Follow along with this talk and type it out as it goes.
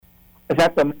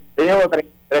Exacto, yo llevo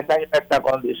 33 años en esta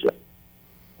condición.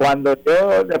 Cuando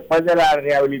yo, después de la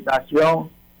rehabilitación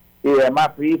y demás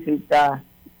física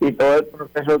y todo el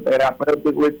proceso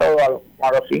terapéutico y todo,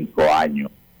 a los 5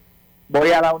 años,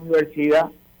 voy a la universidad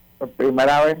por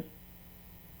primera vez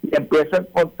y empiezo a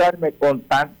encontrarme con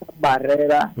tantas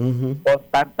barreras, con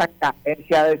tantas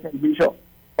carencias de servicio.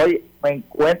 Oye, me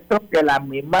encuentro que las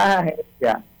mismas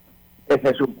agencias que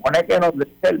se supone que nos den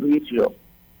servicio,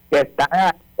 que están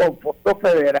ahí con fondos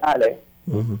federales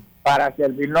para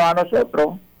servirnos a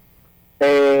nosotros,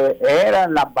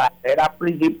 eran las barreras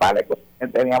principales que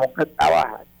teníamos que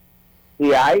trabajar.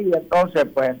 Y ahí entonces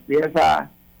pues empieza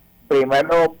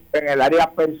primero en el área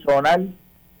personal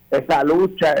esa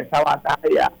lucha, esa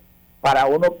batalla para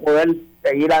uno poder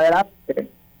seguir adelante,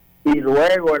 y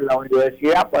luego en la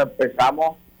universidad pues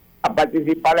empezamos a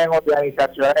participar en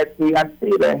organizaciones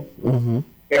estudiantiles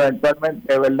que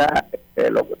eventualmente, ¿verdad?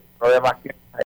 Lo demás que